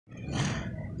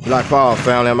Black Power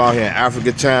family, I'm out here in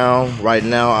Africa Town. Right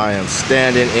now I am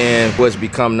standing in what's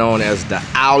become known as the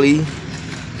alley,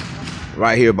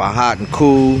 right here by Hot and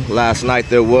Cool. Last night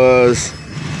there was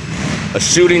a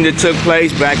shooting that took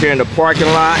place back here in the parking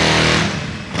lot.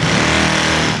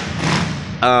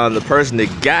 The person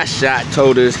that got shot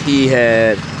told us he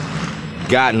had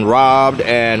gotten robbed,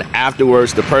 and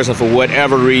afterwards the person, for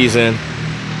whatever reason,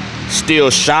 still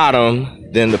shot him.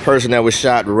 Then the person that was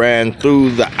shot ran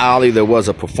through the alley. There was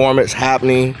a performance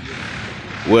happening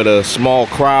with a small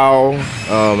crowd.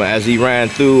 As he ran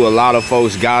through, a lot of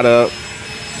folks got up,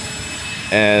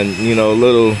 and a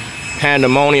little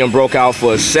pandemonium broke out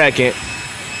for a second,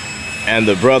 and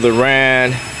the brother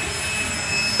ran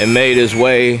and made his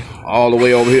way all the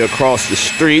way over here across the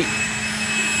street.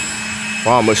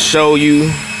 I'm gonna show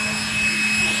you.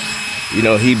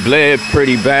 He bled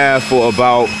pretty bad for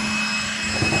about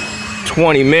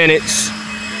 20 minutes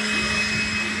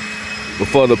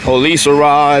before the police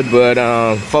arrived, but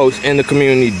folks in the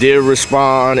community did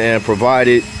respond and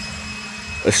provided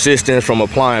assistance, from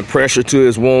applying pressure to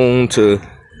his wound to,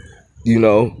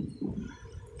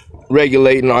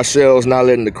 regulating ourselves, not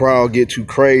letting the crowd get too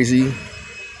crazy.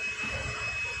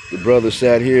 The brother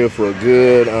sat here for a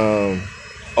good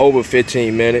over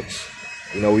 15 minutes.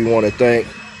 We want to thank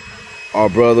our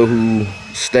brother who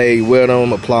stayed with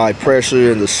him, applied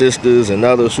pressure, and the sisters and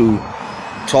others who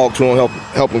talked to him,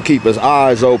 help him keep his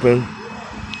eyes open.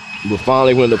 But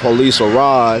finally, when the police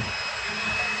arrived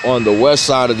on the west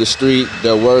side of the street,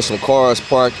 there were some cars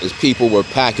parked as people were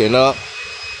packing up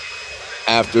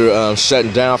after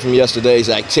shutting down from yesterday's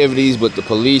activities. But the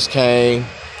police came,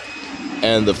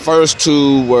 and the first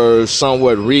two were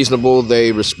somewhat reasonable.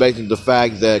 They respected the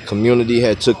fact that community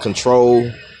had took control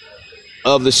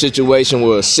of the situation,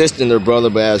 were assisting their brother.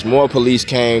 But as more police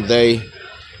came, they,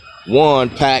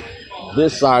 one, packed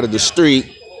this side of the street,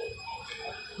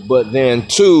 but then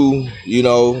two,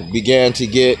 began to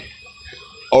get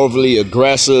overly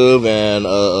aggressive, and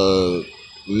a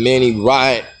mini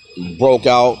riot broke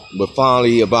out. But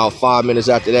finally, about 5 minutes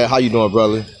after that, how you doing,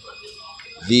 brother?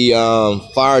 The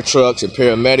fire trucks and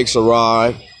paramedics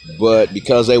arrived, but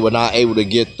because they were not able to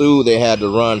get through, they had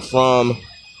to run from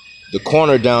the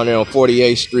corner down there on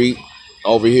 48th Street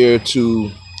over here to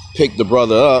pick the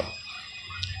brother up.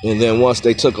 And then once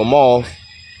they took him off,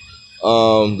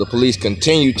 the police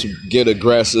continued to get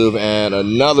aggressive, and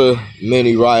another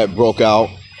mini riot broke out.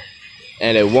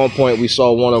 And at one point we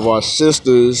saw one of our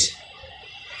sisters,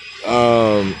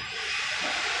 for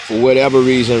whatever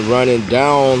reason, running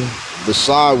down the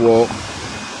sidewalk,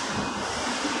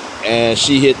 and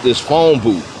she hit this phone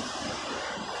booth,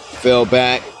 fell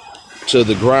back to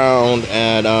the ground,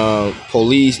 and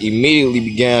police immediately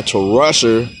began to rush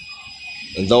her.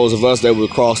 And those of us that were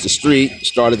across the street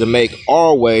started to make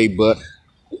our way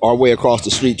across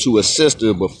the street to assist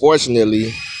her. But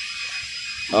fortunately,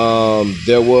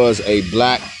 there was a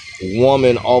black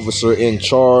woman officer in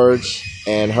charge,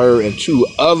 and her and two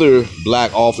other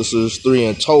black officers, 3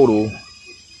 in total,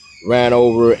 ran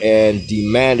over and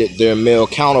demanded their male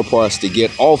counterparts to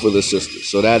get off of the sister.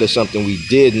 So that is something we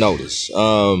did notice.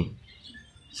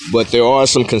 But there are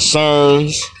some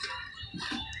concerns.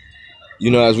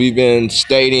 As we've been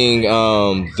stating,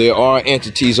 there are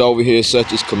entities over here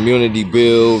such as Community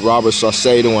Build, Robert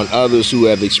Saucedo, and others who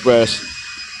have expressed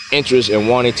interest in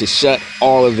wanting to shut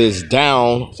all of this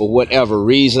down for whatever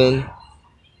reason.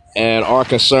 And our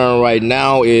concern right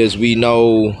now is, we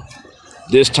know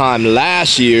this time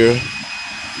last year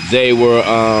they were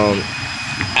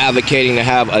advocating to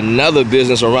have another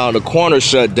business around the corner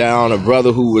shut down. A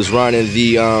brother who was running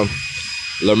the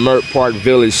Leimert Park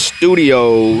Village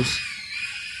Studios.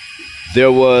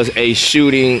 There was a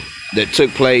shooting that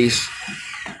took place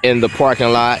in the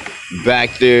parking lot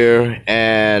back there,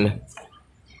 and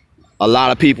a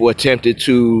lot of people attempted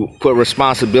to put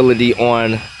responsibility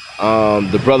on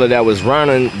the brother that was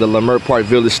running the Leimert Park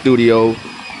Village Studio,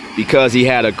 because he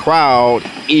had a crowd,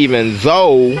 even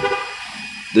though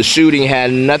the shooting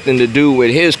had nothing to do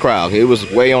with his crowd. It was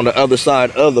way on the other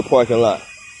side of the parking lot.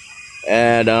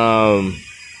 And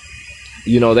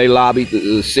they lobbied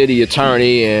the city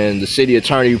attorney, and the city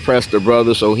attorney pressed the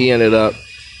brother, so he ended up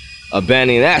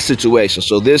abandoning that situation.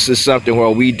 So this is something where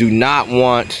we do not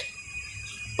want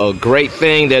a great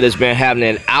thing that has been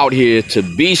happening out here to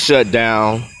be shut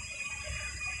down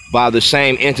by the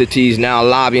same entities now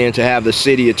lobbying to have the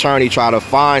city attorney try to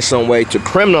find some way to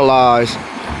criminalize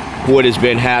what has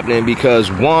been happening.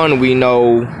 Because one, we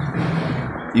know,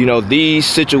 these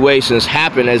situations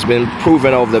happen, has been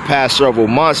proven over the past several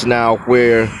months now,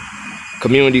 where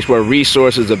communities where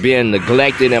resources are being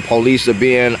neglected and police are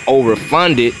being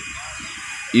overfunded,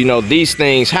 these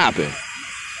things happen.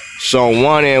 So on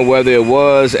one end, whether it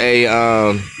was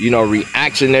a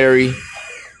reactionary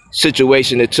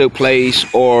situation that took place,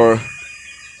 or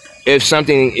if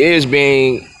something is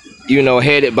being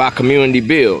headed by community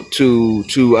build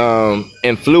to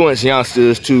influence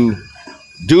youngsters to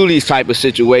do these type of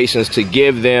situations, to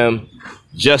give them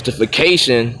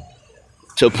justification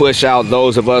to push out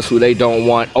those of us who they don't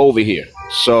want over here.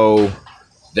 So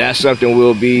that's something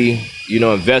we'll be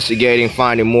investigating,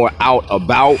 finding more out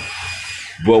about.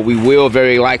 But we will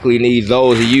very likely need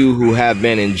those of you who have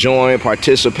been enjoying,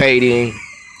 participating,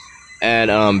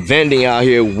 and vending out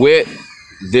here with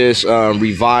this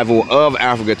revival of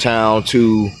Africa Town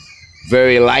to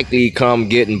very likely come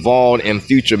get involved in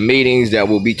future meetings that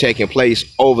will be taking place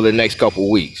over the next couple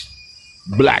weeks.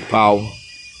 Black Power.